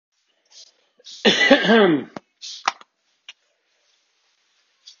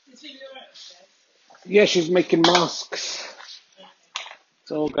Yeah, she's making masks.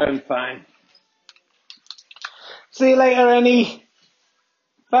 It's all going fine. See you later, Annie.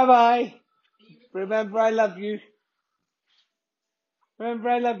 Bye bye. Remember, I love you. Remember,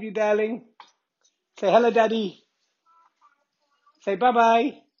 I love you, darling. Say hello, Daddy. Say bye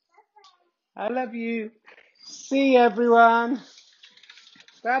bye. I love you. See you, everyone.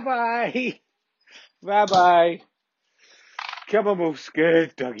 Bye bye. Bye bye. Come on, Moose.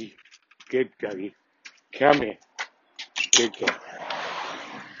 Good doggy. Good doggy. Come here. Good girl.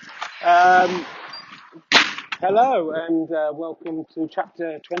 Hello, and welcome to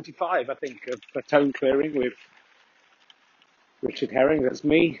chapter 25, I think, of Tone Clearing with Richard Herring. That's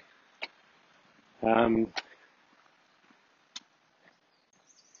me.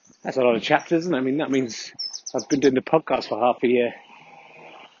 That's a lot of chapters, isn't it? I mean, that means I've been doing the podcast for half a year.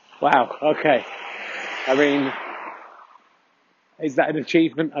 Wow, okay. I mean, is that an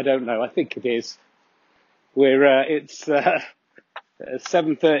achievement? I don't know. I think it is. It's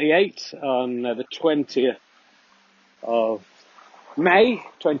 7:38 on the 20th of May,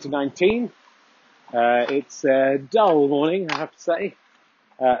 2019. It's a dull morning, I have to say.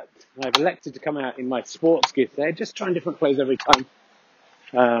 I've elected to come out in my sports gear today, just trying different clothes every time.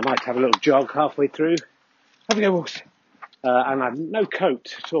 I might have a little jog halfway through. Have a go walks. And I've no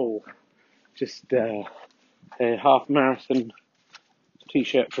coat at all. Just a half marathon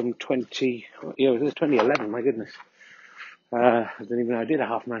t-shirt from 2011, my goodness. I didn't even know I did a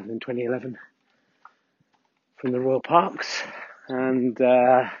half marathon in 2011 from the Royal Parks. And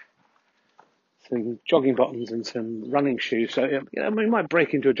some jogging bottoms and some running shoes. So, I mean, you might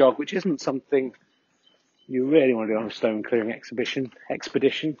break into a jog, which isn't something you really want to do on a stone clearing expedition,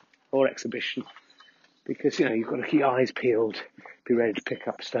 because, you've got to keep your eyes peeled, be ready to pick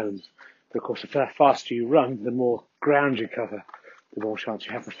up stones. But of course, the faster you run, the more ground you cover, the more chance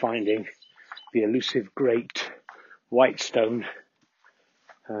you have of finding the elusive great white stone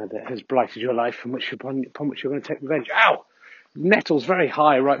that has blighted your life, upon which you're going to take revenge. Ow! Nettle's very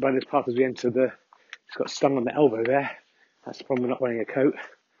high right by this path as we enter it's got stung on the elbow there. That's the problem with not wearing a coat.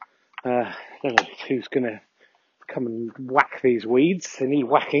 I don't know who's going to come and whack these weeds. They need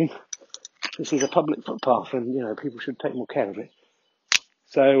whacking. This is a public footpath and, people should take more care of it.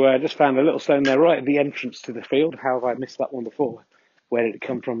 So I just found a little stone there right at the entrance to the field. How have I missed that one before? Where did it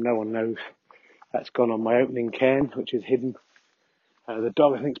come from? No one knows. That's gone on my opening cairn, which is hidden. The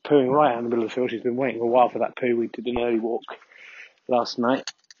dog, I think, is pooing right out in the middle of the field. She's been waiting a while for that poo. We did an early walk last night,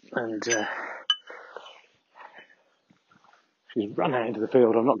 and she's run out into the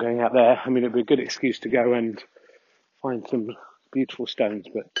field. I'm not going out there. I mean, it'd be a good excuse to go and find some beautiful stones,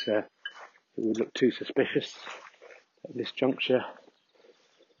 but it would look too suspicious at this juncture.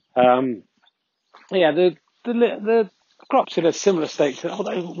 The crops in a similar state,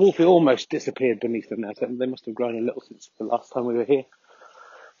 although Wolfie almost disappeared beneath them now, so they must have grown a little since the last time we were here.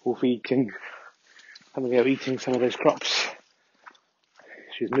 Wolfie having a go eating some of those crops.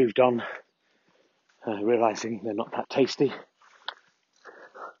 She's moved on, realising they're not that tasty.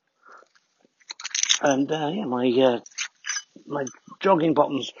 And my jogging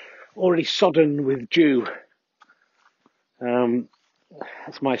bottoms already sodden with dew.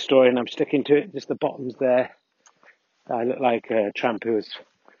 That's my story, and I'm sticking to it. Just the bottoms there. I look like a tramp who has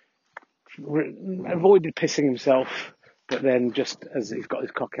avoided pissing himself, but then just as he's got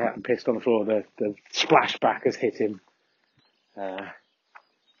his cock out and pissed on the floor, the splashback has hit him.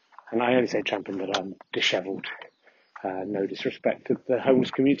 And I only say tramping, but I'm dishevelled. No disrespect to the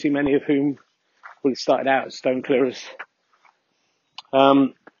homeless community, many of whom will have started out as stone clearers.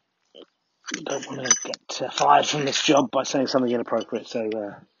 Don't want to get fired from this job by saying something inappropriate, so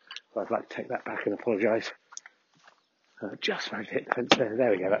I'd like to take that back and apologise. Just managed to hit the fence there.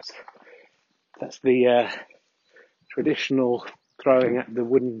 There we go. That's the traditional throwing at the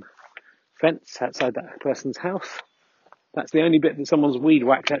wooden fence outside that person's house. That's the only bit that someone's weed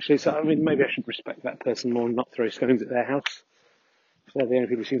whacked, actually. So, I mean, maybe I should respect that person more and not throw stones at their house. They're the only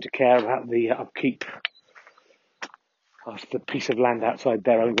people who seem to care about the upkeep of the piece of land outside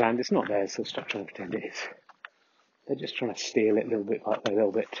their own land. It's not theirs, so stop trying to pretend it is. They're just trying to steal it little bit by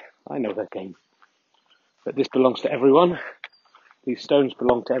little bit. I know their game. But this belongs to everyone. These stones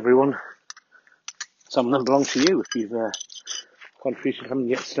belong to everyone. Some of them belong to you if you've contributed, haven't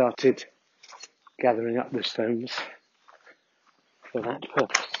yet started gathering up the stones for that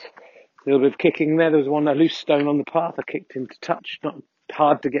purpose. A little bit of kicking there. There was a loose stone on the path. I kicked into touch. Not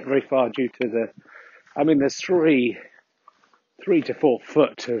hard to get very far due to there's 3 to 4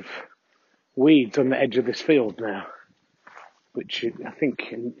 foot of weeds on the edge of this field now. which I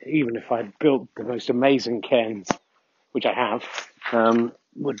think even if I built the most amazing cairns, which I have,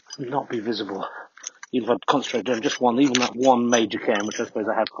 would not be visible. Even if I'd concentrated on just one, even that one major cairn, which I suppose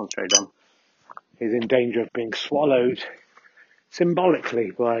I have concentrated on, is in danger of being swallowed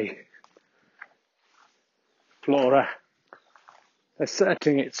symbolically by flora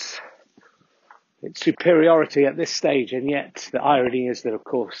asserting its superiority at this stage. And yet the irony is that, of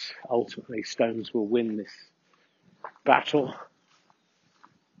course, ultimately stones will win this battle,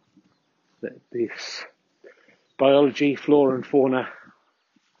 that this biology, flora and fauna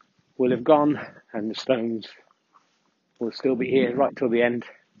will have gone and the stones will still be here right till the end.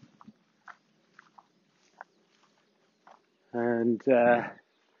 And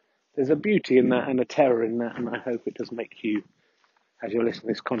there's a beauty in that and a terror in that, and I hope it does make you, as you're listening to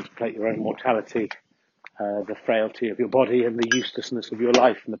this, contemplate your own mortality, the frailty of your body and the uselessness of your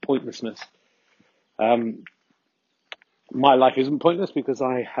life and the pointlessness. My life isn't pointless because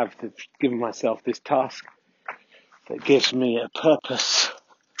I have given myself this task that gives me a purpose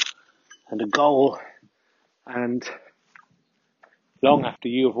and a goal, and long after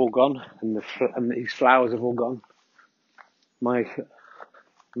you have all gone and these flowers have all gone, my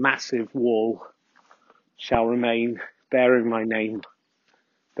massive wall shall remain bearing my name.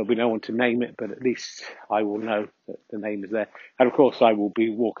 There'll be no one to name it, but at least I will know that the name is there. And of course I will be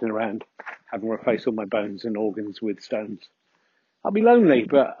walking around having replaced all my bones and organs with stones. I'll be lonely,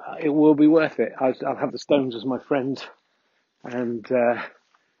 but it will be worth it. I'll have the stones as my friend, and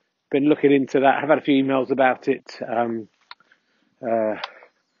been looking into that. I've had a few emails about it.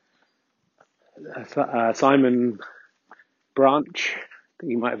 Simon Branch, I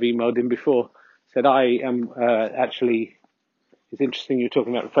think you might have emailed him before, said I am actually, it's interesting you're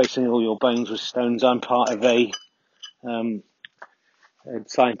talking about replacing all your bones with stones. I'm part of a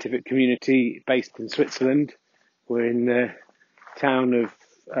scientific community based in Switzerland. We're in the town of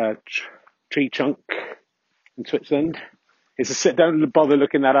Tree Trunk in Switzerland. Don't bother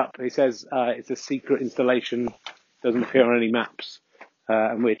looking that up. He says it's a secret installation, doesn't appear on any maps,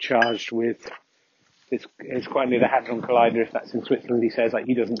 and we're charged with. It's quite near the Hadron Collider, if that's in Switzerland. He says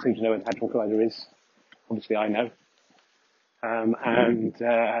he doesn't seem to know where the Hadron Collider is. Obviously, I know.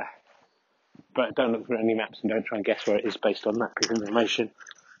 But don't look for any maps and don't try and guess where it is based on that piece of information.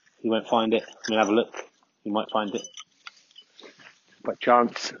 You won't find it. I mean, have a look. You might find it by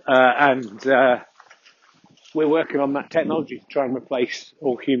chance. We're working on that technology to try and replace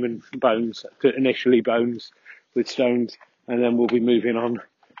all human bones, initially bones, with stones, and then we'll be moving on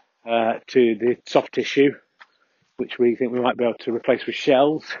to the soft tissue, which we think we might be able to replace with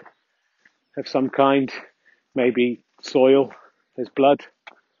shells of some kind, maybe soil, there's blood,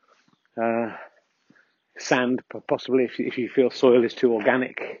 sand, possibly if you feel soil is too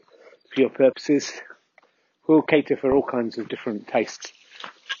organic for your purposes. We'll cater for all kinds of different tastes.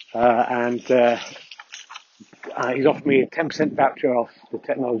 He's offered me a 10% voucher off the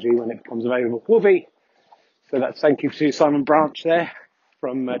technology when it becomes available. Will be. So that's thank you to Simon Branch there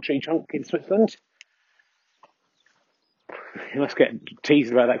from Tree Trunk in Switzerland. He must get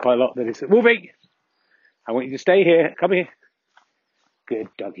teased about that quite a lot. That he said, "Will be. I want you to stay here. Come here." Good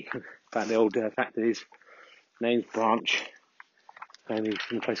doggy. In fact, the old fact that his name's Branch and he's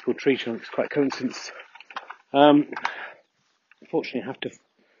from a place called Tree Trunk. It's quite a coincidence. Unfortunately, I have to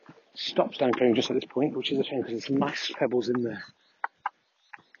stop stone clearing just at this point, which is a shame because there's some nice pebbles in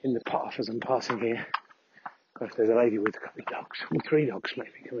the path as I'm passing here. Gosh, there's a lady with a couple of dogs, or 3 dogs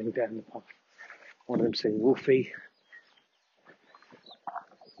maybe, coming down the path. One of them saying Wolfie.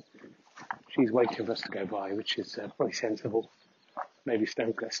 She's waiting for us to go by, which is probably sensible. Maybe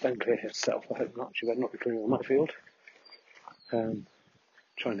stone clear herself. I hope not. She better not be clearing on my field. Trying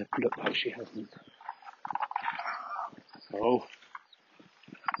to look like she hasn't. Oh.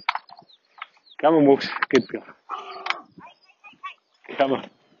 Come on, Wolves. Good girl. Come on.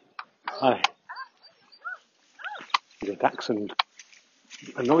 Hi. The dachshund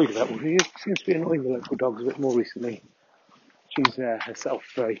annoyed about Wolfie. He seems to be annoying the local dogs a bit more recently. She's herself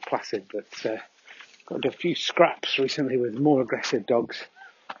very placid, but got a few scraps recently with more aggressive dogs.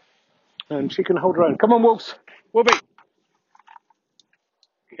 And she can hold her own. Come on, Wolves. Wolfie.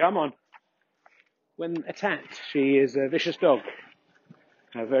 Come on. When attacked, she is a vicious dog.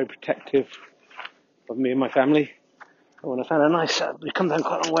 Very protective of me and my family. Oh, and I found a nice, we come down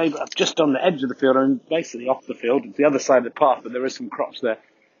quite a long way, but I'm just on the edge of the field. I'm basically off the field. It's the other side of the path, but there is some crops there.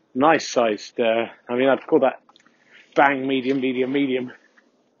 Nice sized, I'd call that bang, medium.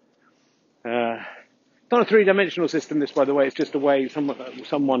 Not a 3-dimensional system, this, by the way. It's just a way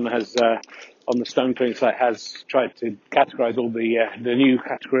someone has, on the stone clearing site, has tried to categorise all the new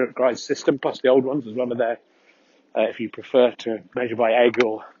categorised system, plus the old ones as one of their if you prefer to measure by egg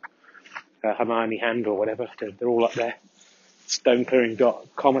or Hermione hand or whatever, they're all up there.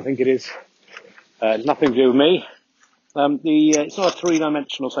 Stoneclearing.com, I think it is. Nothing to do with me. It's not a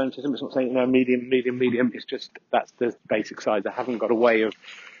three-dimensional stone system. It's not saying medium. It's just that's the basic size. I haven't got a way of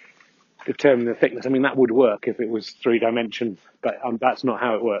determining the thickness. I mean, that would work if it was 3-dimension, but that's not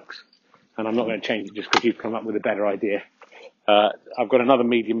how it works. And I'm not going to change it just because you've come up with a better idea. I've got another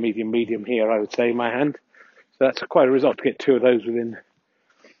medium here, I would say, in my hand. So that's quite a result to get two of those within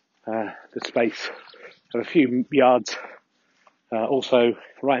the space of a few yards. Also,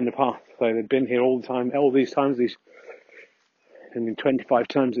 right in the path. So they've been here all the time, all these times. I mean, 25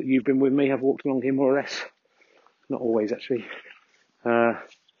 times that you've been with me, I've walked along here more or less. Not always, actually.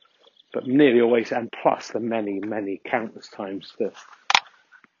 But nearly always, and plus the many, countless times that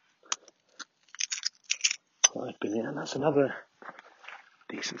I've been here. And that's another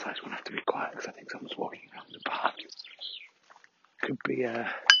decent sized one. I have to be quiet because I think someone's walking around the path. Could be a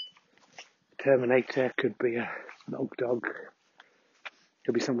Terminator, could be a dog.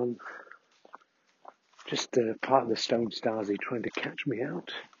 Could be someone just part of the Stone Stasi trying to catch me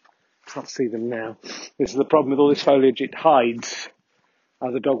out. Can't see them now. This is the problem with all this foliage. It hides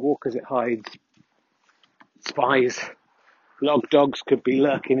other dog walkers. It hides spies. Log dogs could be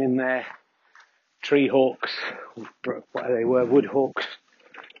lurking in there. Tree hawks. What they were? Wood hawks.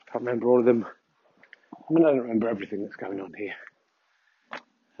 Can't remember all of them. I mean, I don't remember everything that's going on here.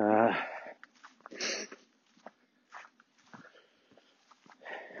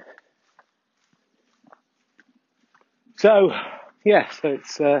 So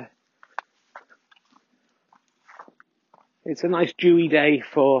it's a nice dewy day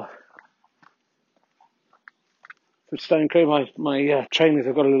for stone clearing. My trainers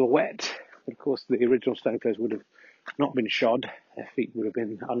have got a little wet. Of course, the original stone clearers would have not been shod. Their feet would have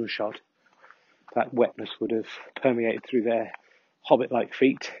been unshod. That wetness would have permeated through their hobbit-like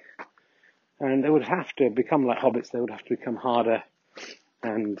feet. And they would have to become like hobbits. They would have to become harder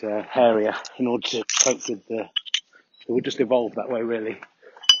and hairier in order to cope with it would just evolve that way, really.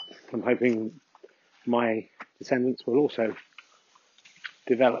 I'm hoping my descendants will also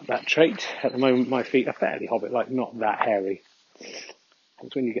develop that trait. At the moment, my feet are fairly hobbit-like, not that hairy.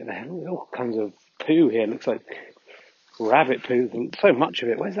 It's when you get all kinds of poo here. It looks like rabbit poo. So much of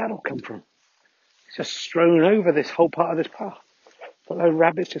it. Where's that all come from? It's just strewn over this whole part of this path. But those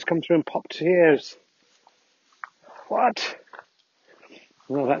rabbits just come through and popped ears. What?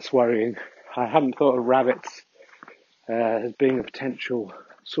 Well, that's worrying. I hadn't thought of rabbits as being a potential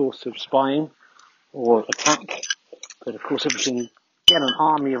source of spying or attack. But of course, if we can get an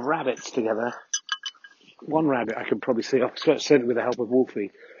army of rabbits together, one rabbit I could probably see off, certainly with the help of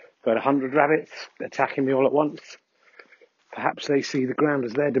Wolfie, but 100 rabbits attacking me all at once. Perhaps they see the ground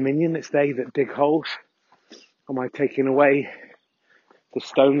as their dominion. It's they that dig holes. Am I taking away the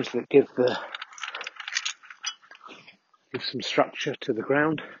stones that give some structure to the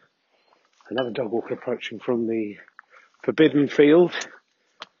ground? Another dog walker approaching from the forbidden field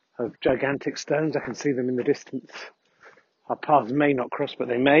of gigantic stones. I can see them in the distance. Our paths may not cross, but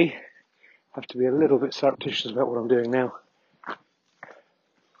they may. Have to be a little bit surreptitious about what I'm doing now.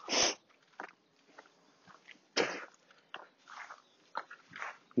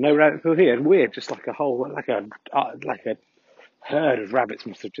 No rabbit pool here. Weird, just like a herd of rabbits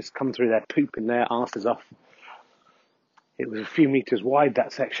must have just come through there, pooping their arses off. It was a few meters wide,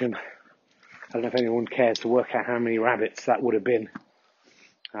 that section. I don't know if anyone cares to work out how many rabbits that would have been.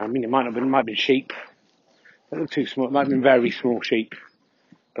 I mean, it might have been sheep. They look too small. It might have been very small sheep.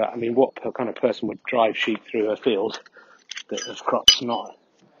 But I mean, what kind of person would drive sheep through a field that has crops? Not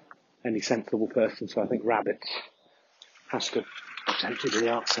any sensible person. So I think rabbits has to potentially be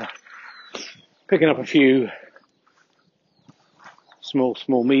the answer. Picking up a few small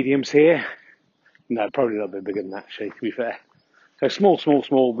mediums here. No, probably a little bit bigger than that, actually, to be fair. So small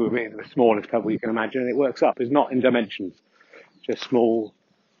would be the smallest pebble you can imagine, and it works up. It's not in dimensions. Just small,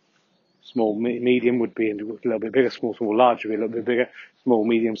 medium would be a little bit bigger, small, large would be a little bit bigger, small,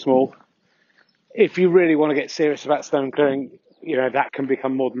 medium, small. If you really want to get serious about stone clearing, that can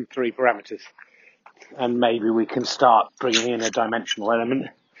become more than 3 parameters. And maybe we can start bringing in a dimensional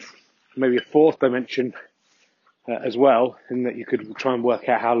element, maybe a 4th dimension as well, in that you could try and work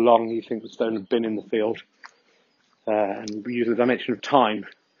out how long you think the stone had been in the field and use the dimension of time.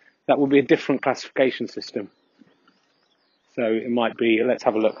 That would be a different classification system. So it might be, let's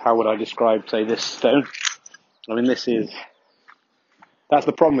have a look, how would I describe, say, this stone? I mean, that's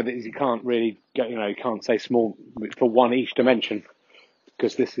the problem with it, is you can't really go, you can't say small for one each dimension,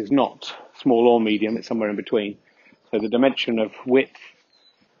 because this is not small or medium, it's somewhere in between. So the dimension of width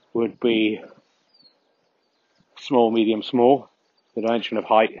would be small, medium, small. The dimension of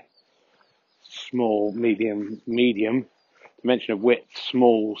height, small, medium, medium. Dimension of width,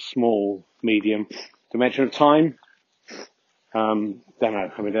 small, small, medium. Dimension of time, don't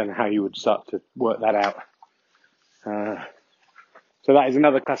know. I don't know how you would start to work that out. So that is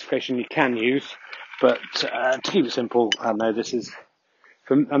another classification you can use. But to keep it simple, I know this is,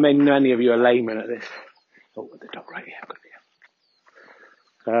 many of you are laymen at this. Oh, the dog right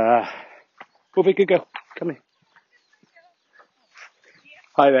here. Wolfie, good girl. Come here.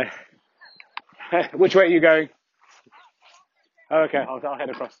 Hi there. Which way are you going? Oh, okay, I'll head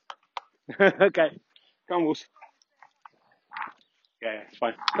across. Okay. Come on, Wolves. Yeah, it's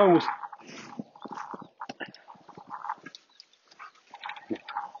fine. Come on, Wolves.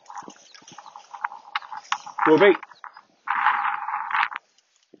 Wolfie.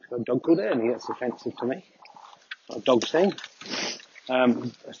 It's got a dog called Ernie. That's offensive to me. Not a dog's thing.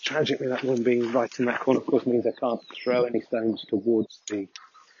 Tragically, that one being right in that corner, of course, means I can't throw any stones towards the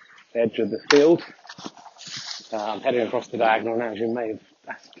edge of the field. I'm heading across the diagonal now, as you may have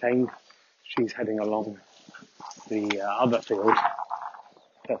ascertained. She's heading along the other field,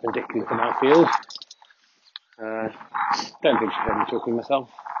 perpendicular to my field. Don't think she heard me talking myself.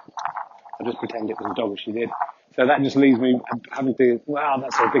 I'll just pretend it was a dog as she did. So that just leaves me having to, wow,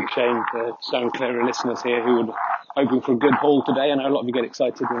 that's a big shame for Stone Clearer listeners here who are hoping for a good haul today. I know a lot of you get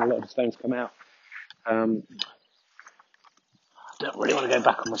excited when a lot of the stones come out. I don't really want to go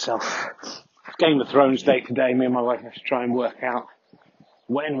back on myself. Game of Thrones day today. Me and my wife have to try and work out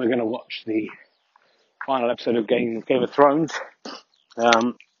when we're going to watch the final episode of Game of Thrones.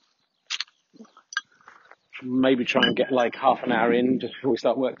 Maybe try and get like half an hour in just before we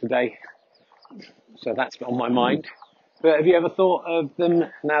start work today. So that's on my mind. But have you ever thought of them,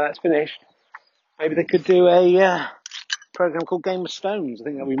 now that's finished, maybe they could do a program called Game of Stones? I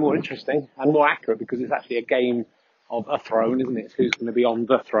think that would be more interesting and more accurate because it's actually a game of a throne, isn't it? It's who's going to be on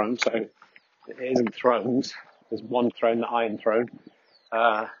the throne. So it isn't thrones. There's one throne, the Iron Throne.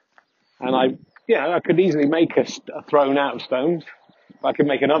 And I could easily make a throne out of stones. I could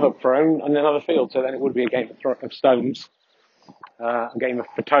make another throne on another field, so then it would be a game of stones. A game of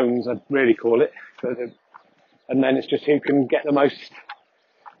phatones, I'd really call it. And then it's just who can get the most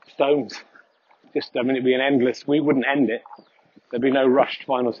stones. It'd be an endless, we wouldn't end it. There'd be no rushed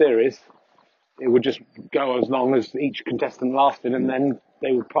final series. It would just go as long as each contestant lasted, and then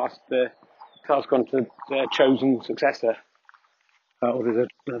they would pass the task on to their chosen successor. There's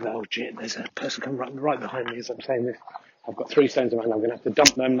a person coming right behind me as I'm saying this. I've got 3 stones in my hand, I'm going to have to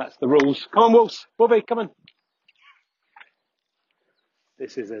dump them, that's the rules. Come on, Wolves! Wolfie, come on!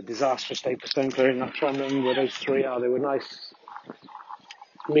 This is a disastrous day for stone clearing. I'll try and remember where those 3 are. They were nice.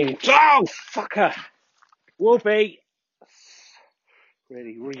 Oh, fucker! Wolfie!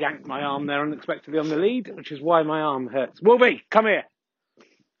 Really yanked my arm there unexpectedly on the lead, which is why my arm hurts. Wolfie, come here!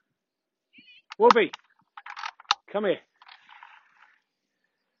 Wolfie! Come here!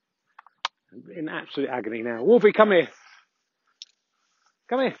 I'm in absolute agony now. Wolfie, come here!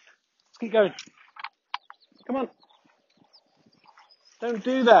 Come here! Let's keep going. Come on! Don't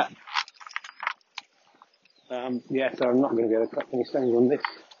do that! So I'm not going to be able to collect any stones on this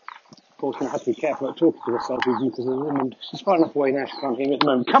portion. I have to be careful about talking to myself even because there's a woman. She's far enough away now, she can't hear me at the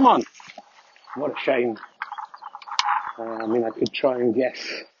moment. Come on! What a shame. I could try and guess.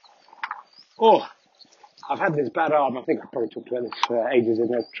 Oh! I've had this bad arm. I think I've probably talked about this for ages,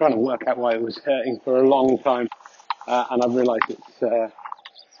 and I'm trying to work out why it was hurting for a long time. And I've realised it's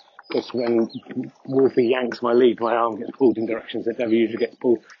because when Wolfie yanks my lead, my arm gets pulled in directions that never usually gets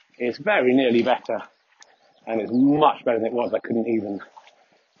pulled. It's very nearly better, and it's much better than it was. I couldn't even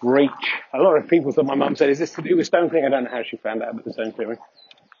reach. A lot of people thought, my mum said, is this to do with stone clearing? I don't know how she found out about the stone clearing.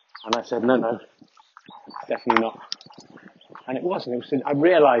 And I said, no, definitely not. And it wasn't. I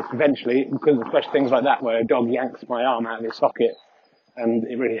realised eventually, because of especially things like that, where a dog yanks my arm out of its socket, and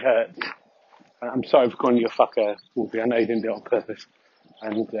it really hurts. I'm sorry for calling you a fucker, Wolfie. I know you didn't do it on purpose.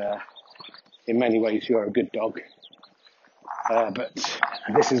 And in many ways, you're a good dog. But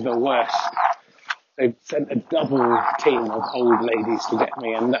this is the worst. They've sent a double team of old ladies to get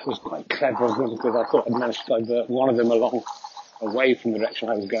me, and that was quite clever of them because I thought I'd managed to divert one of them away from the direction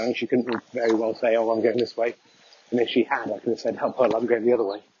I was going. She couldn't very well say, oh, I'm going this way. And if she had, I could have said, help her, I'm going the other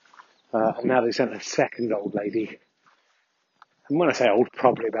way. And now they sent a second old lady. And when I say old,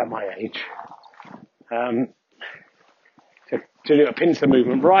 probably about my age. To do a pincer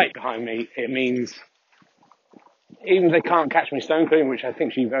movement right behind me, it means even if they can't catch me stone clearing, which I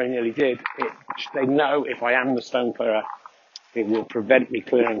think she very nearly did, they know if I am the stone clearer, it will prevent me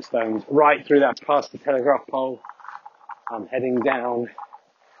clearing stones right through that past the telegraph pole. I'm heading down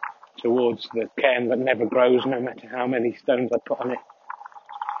towards the cairn that never grows, no matter how many stones I put on it.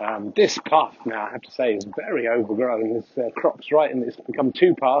 This path now, I have to say, is very overgrown. There's crops right, and it's become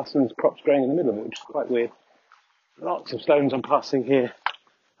two paths, and there's crops growing in the middle of it, which is quite weird. Lots of stones I'm passing here,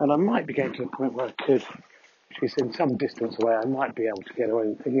 and I might be getting to the point where I could, which is in some distance away, I might be able to get away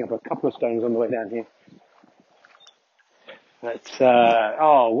with picking up a couple of stones on the way down here. But,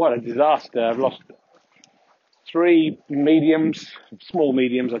 what a disaster. I've lost 3 mediums, small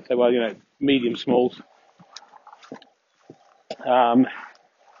mediums, I'd say, well, medium smalls.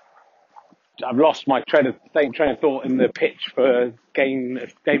 I've lost my train of thought in the pitch for game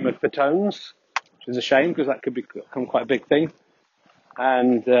of Fattones, which is a shame because that could become quite a big thing.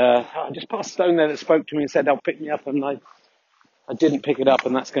 And I just passed a stone there that spoke to me and said they'll pick me up, and I didn't pick it up,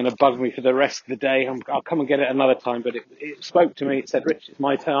 and that's going to bug me for the rest of the day. I'll come and get it another time, but it spoke to me. It said, "Rich, it's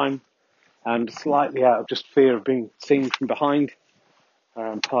my time," and slightly out of just fear of being seen from behind,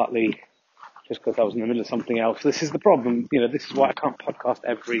 partly just because I was in the middle of something else. This is the problem. This is why I can't podcast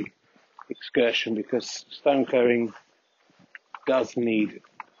every excursion, because stone clearing does need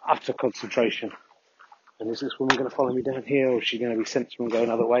utter concentration. And is this woman going to follow me down here, or is she going to be sensible and go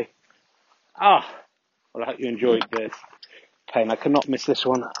another way? Well, I hope you enjoyed this pain. I cannot miss this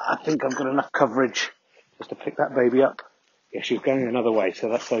one. I think I've got enough coverage just to pick that baby up. Yeah, she's going another way, so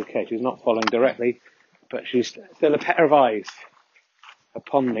that's okay. She's not following directly, but she's still a pair of eyes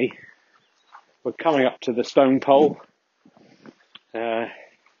upon me. We're coming up to the stone pole.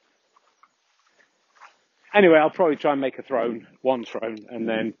 Anyway, I'll probably try and make one throne, and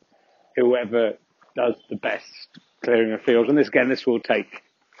then whoever does the best clearing of fields, and this will take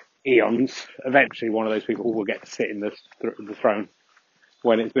eons. Eventually, one of those people will get to sit in the throne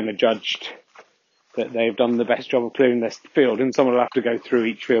when it's been adjudged that they've done the best job of clearing this field, and someone will have to go through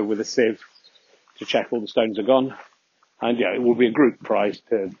each field with a sieve to check all the stones are gone. And it will be a group prize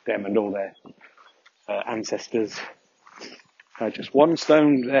to them and all their ancestors. Just one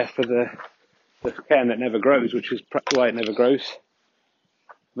stone there for the cairn that never grows, which is why it never grows.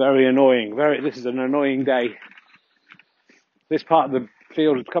 Very annoying. This is an annoying day. This part of the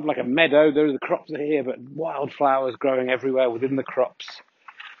field has become like a meadow. The crops are here, but wildflowers growing everywhere within the crops.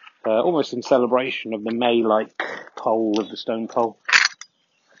 Almost in celebration of the May-like pole of the stone pole.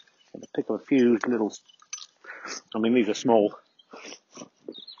 I'm going to pick up a few little... these are small.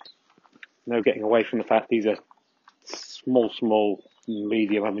 No getting away from the fact these are small,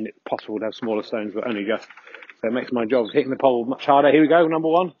 medium. It's possible to have smaller stones, but only just. So it makes my job of hitting the pole much harder. Here we go, number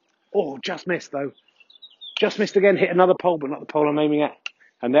 1. Oh, just missed though. Just missed again, hit another pole, but not the pole I'm aiming at.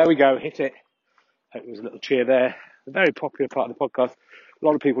 And there we go, hit it. Hope there was a little cheer there. A very popular part of the podcast. A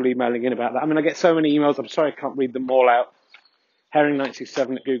lot of people emailing in about that. I get so many emails, I'm sorry I can't read them all out.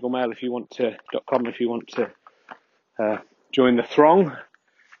 Herring967 at googlemail if you want to, .com if you want to join the throng.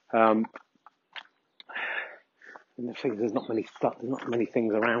 And the thing is, there's not many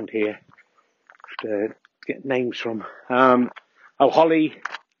things around here to get names from. Holly,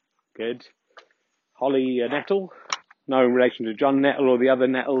 good. Holly Nettle, no relation to John Nettle or the other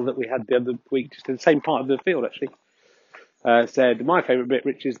Nettle that we had the other week, just in the same part of the field actually. Said, my favourite bit,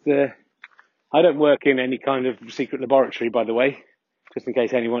 Rich, is I don't work in any kind of secret laboratory, by the way, just in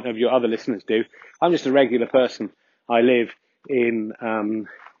case anyone of your other listeners do. I'm just a regular person. I live in Sidcup.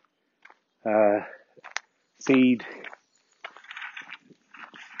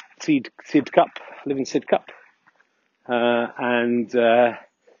 I live in Sidcup. And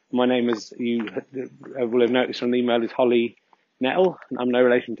my name, as you will have noticed from the email, is Holly Nettle. I'm no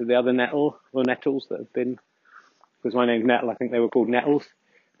relation to the other Nettle or Nettles that have been, because my name's Nettle, I think they were called Nettles.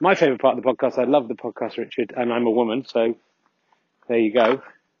 My favourite part of the podcast, I love the podcast, Richard, and I'm a woman, so there you go.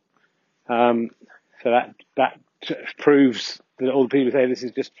 So that proves that all the people say this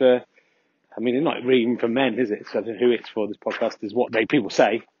is just for, it's not really even for men, is it? So I don't know who it's for, this podcast, is what people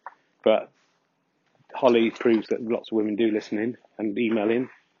say. But Holly proves that lots of women do listen in and email in.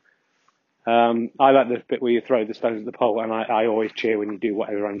 I like the bit where you throw the stones at the pole, and I always cheer when you do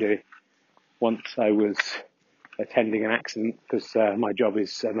whatever I'm doing. Once I was attending an accident because my job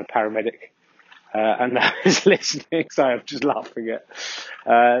is I'm a paramedic, and I was listening, so I'm just laughing at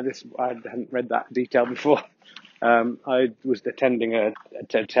this. I hadn't read that detail before. I was attending a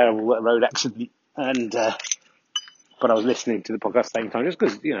terrible road accident, and but I was listening to the podcast at the same time, just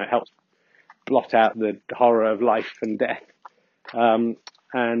because it helps blot out the horror of life and death.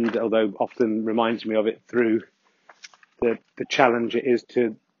 And although often reminds me of it through the challenge it is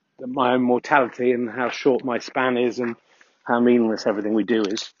to my own mortality and how short my span is and how meaningless everything we do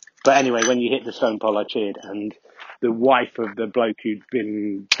is. But anyway, when you hit the stone pole, I cheered, and the wife of the bloke who'd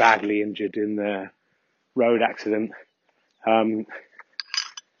been badly injured in the road accident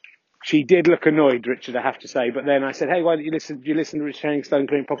She did look annoyed, Richard, I have to say. But then I said, "Hey, why don't you listen? Do you listen to Richard Herring's Stone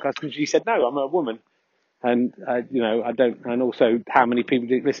Clearing podcast?" And she said, "No, I'm a woman, and I don't. And also, how many people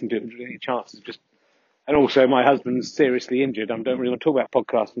do you listen to it? Would you get a chance to just?" And also, my husband's seriously injured. I don't really want to talk about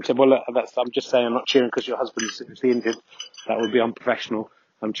podcasts. And said, "Well, look, I'm just saying, I'm not cheering because your husband's seriously injured. That would be unprofessional.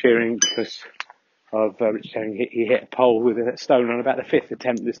 I'm cheering because of Richard Herring. He hit a pole with a stone on about the 5th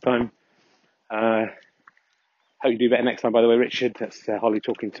attempt this time." Hope you do better next time, by the way, Richard. That's Holly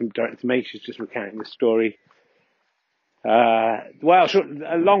talking directly to me. She's just recounting the story.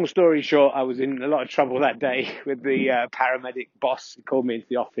 Long story short, I was in a lot of trouble that day with the paramedic boss. He called me into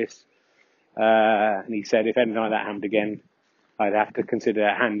the office and he said if anything like that happened again, I'd have to consider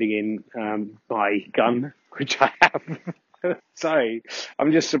handing in my gun, which I have. Sorry,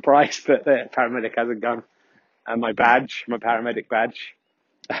 I'm just surprised that the paramedic has a gun. And my paramedic badge.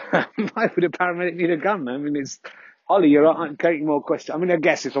 Why would a paramedic need a gun? I mean, Holly, you're getting more questions. I mean, I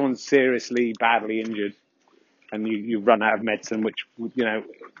guess if someone's seriously, badly injured and you run out of medicine, which,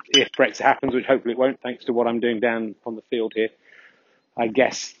 if Brexit happens, which hopefully it won't, thanks to what I'm doing down on the field here, I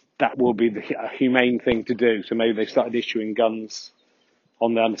guess that will be the humane thing to do. So maybe they started issuing guns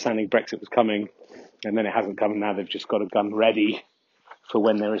on the understanding Brexit was coming, and then it hasn't come, and now they've just got a gun ready for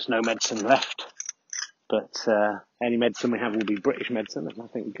when there is no medicine left. But any medicine we have will be British medicine, and I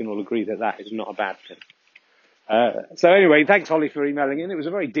think we can all agree that that is not a bad thing. So anyway, thanks, Holly, for emailing in. It was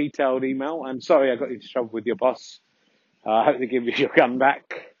a very detailed email. I'm sorry I got you into trouble with your boss. I hope they give you your gun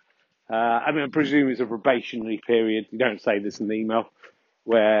back. I presume it's a probationary period. You don't say this in the email,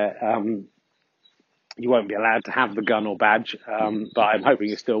 where you won't be allowed to have the gun or badge. But I'm hoping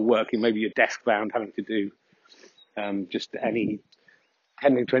you're still working. Maybe you're desk bound, having to do just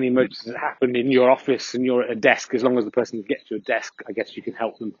tending to any emergencies that happen in your office and you're at a desk. As long as the person gets to a desk, I guess you can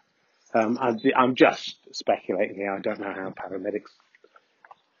help them. I'm just speculating here. I don't know how paramedics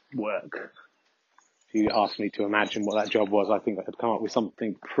work. If you asked me to imagine what that job was, I think I could come up with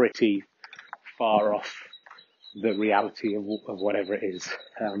something pretty far off the reality of whatever it is.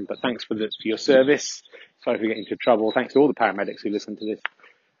 But thanks for your service. Sorry for getting into trouble. Thanks to all the paramedics who listen to this.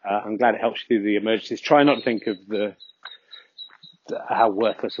 I'm glad it helps you through the emergencies. Try not to think of how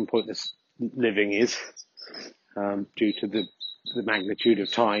worthless and pointless living is due to the magnitude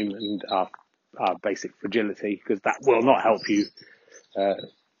of time and our basic fragility, because that will not help you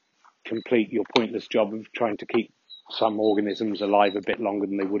complete your pointless job of trying to keep some organisms alive a bit longer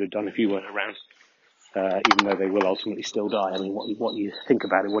than they would have done if you weren't around, even though they will ultimately still die. I mean, what you think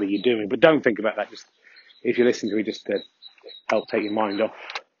about it, what are you doing? But don't think about that. Just if you're listening to me, just to help take your mind off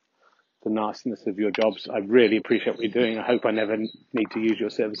the nastiness of your jobs. I really appreciate what you're doing. I hope I never need to use your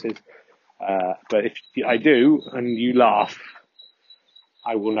services. But if I do and you laugh,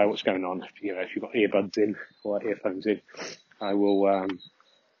 I will know what's going on. If you've got earbuds in or earphones in, I will,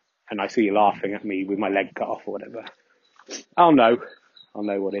 and I see you laughing at me with my leg cut off or whatever, I'll know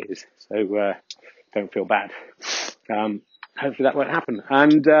what it is. So, don't feel bad. Hopefully that won't happen.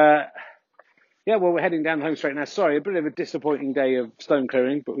 And, we're heading down the home straight now. Sorry, a bit of a disappointing day of stone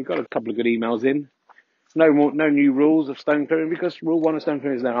clearing, but we've got a couple of good emails in. No new rules of stone clearing, because rule 1 of stone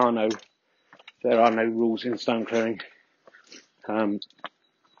clearing is there are no rules in stone clearing. I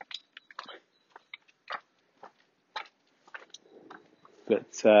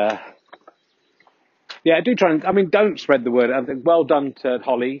do try and, don't spread the word. I think well done to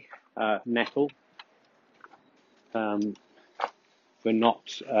Holly Nettle for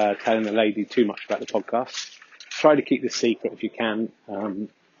not telling the lady too much about the podcast. Try to keep this secret if you can.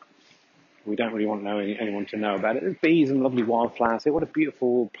 We don't really want anyone to know about it. There's bees and lovely wildflowers here. What a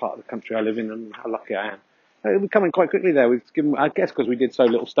beautiful part of the country I live in, and how lucky I am. We're coming quite quickly there. I guess because we did so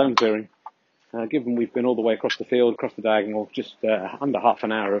little stone clearing. Given we've been all the way across the field, across the diagonal, just under half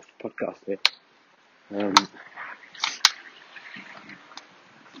an hour of podcast here.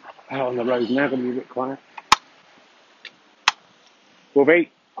 Out on the road now, going to be a bit quiet.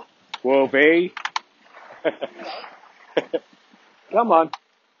 Wolfie. Come on.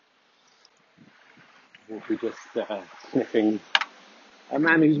 Wolfie just sniffing a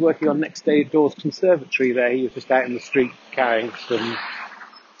man who's working on next door's conservatory there. He was just out in the street carrying some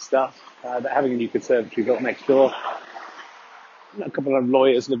stuff. They're having a new conservatory built next door. A couple of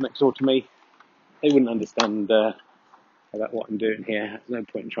lawyers live next door to me. They wouldn't understand about what I'm doing here. There's no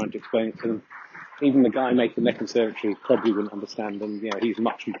point in trying to explain it to them. Even the guy making their conservatory probably wouldn't understand, and he's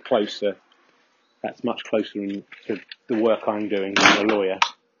much closer. That's much closer to the work I'm doing than a lawyer.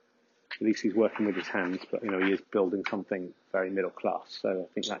 At least he's working with his hands, but he is building something very middle class. So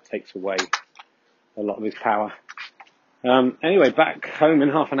I think that takes away a lot of his power. Anyway, back home in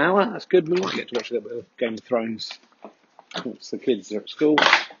half an hour. That's good. We might get to watch a little bit of Game of Thrones once the kids are at school.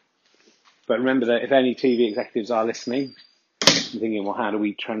 But remember that if any TV executives are listening, I'm thinking, well, how do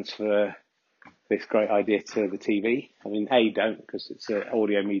we transfer this great idea to the TV? I mean, don't, because it's an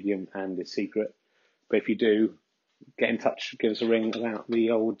audio medium and it's secret. But if you do, get in touch, give us a ring about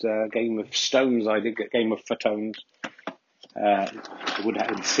the old Game of Stones idea, Game of Photones. I would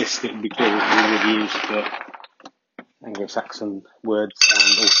insist it would be cool if we would use the Anglo-Saxon words,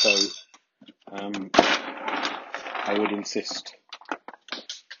 and also I would insist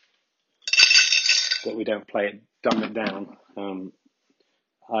that we don't dumb it down.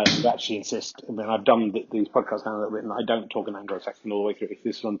 I would actually insist, I mean, I've dumbed these podcasts down a little bit, and I don't talk in Anglo-Saxon all the way through. If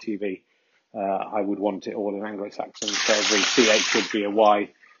this is on TV, I would want it all in Anglo-Saxon. So every CH would be a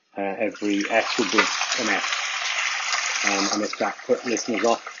Y, every S would be an F. And if that put listeners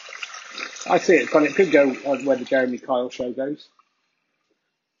off, I see it. It could go where the Jeremy Kyle show goes.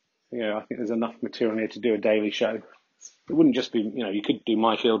 I think there's enough material here to do a daily show. It wouldn't just be, you could do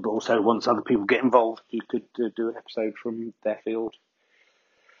my field, but also once other people get involved, you could do an episode from their field.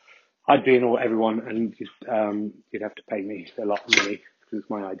 I'd be in everyone, and you'd have to pay me a lot of money because it's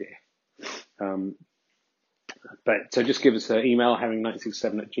my idea. But so just give us an email,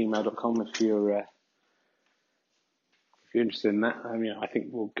 herring967@gmail.com if you're interested in that. I mean, I think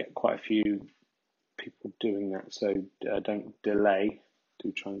we'll get quite a few people doing that, so don't delay.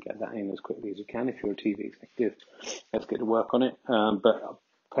 Do try and get that in as quickly as you can. If you're a TV executive, let's get to work on it. But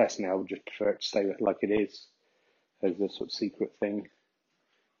personally, I would just prefer it to stay like it is, as a sort of secret thing,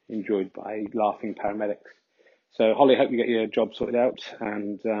 enjoyed by laughing paramedics. So, Holly, hope you get your job sorted out.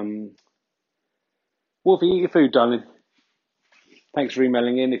 And Wolfie, eat your food, darling. Thanks for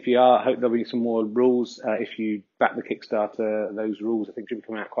emailing in. If you are, I hope there'll be some more rules. If you back the Kickstarter, those rules I think should be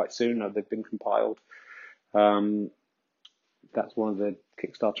coming out quite soon. They've been compiled. That's one of the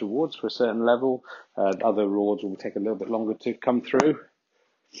Kickstarter rewards for a certain level. Other rewards will take a little bit longer to come through,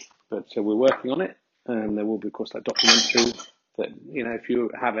 but we're working on it. And there will be, of course, that documentary. That if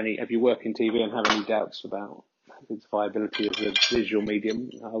you work in TV and have any doubts about its viability as a visual medium,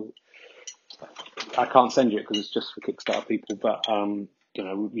 I can't send you it because it's just for Kickstarter people. But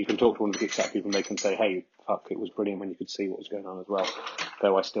you can talk to one of the Kickstarter people and they can say, "Hey, fuck, it was brilliant when you could see what was going on as well."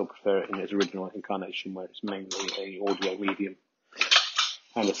 Though I still prefer it in its original incarnation, where it's mainly a audio medium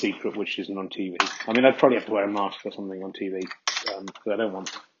and a secret which isn't on TV. I mean, I'd probably have to wear a mask or something on TV because I don't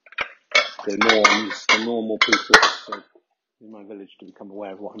want the normal people in my village to become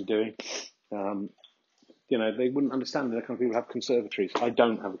aware of what I'm doing. They wouldn't understand that kind of people have conservatories. I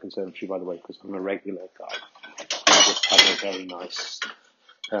don't have a conservatory, by the way, because I'm a regular guy. I just have a very nice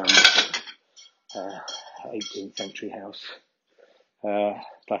 18th century house,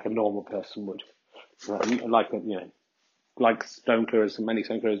 like a normal person would. Like stone clearers, and many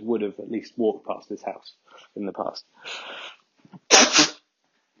stone clearers would have at least walked past this house in the past.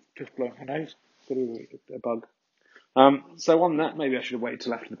 Just blowing my nose. Got a bug. So on that, maybe I should have waited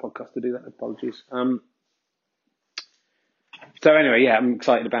till after the podcast to do that. Apologies. So anyway, I'm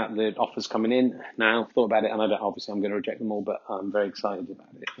excited about the offers coming in now. Thought about it, and obviously I'm going to reject them all, but I'm very excited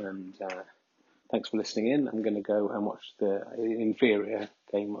about it. And thanks for listening in. I'm going to go and watch the inferior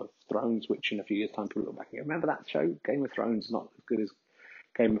Game of Thrones, which in a few years' time people look back and go, remember that show? Game of Thrones is not as good as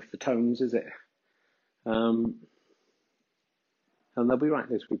Game of the Tones, is it? And they'll be right.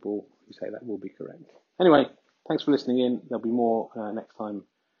 Those people who say that will be correct. Anyway, thanks for listening in. There'll be more next time.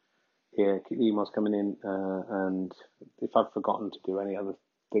 Here, keep the emails coming in, and if I've forgotten to do any other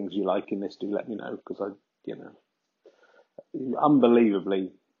things you like in this, do let me know, because I,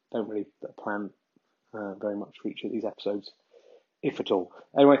 unbelievably don't really plan very much for each of these episodes, if at all.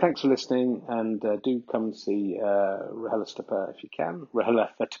 Anyway, thanks for listening, and do come see RHLSTP if you can.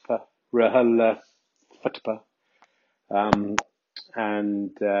 RHLSTP.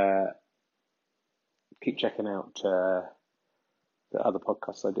 And keep checking out the other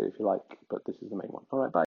podcasts I do if you like, but this is the main one. All right, bye.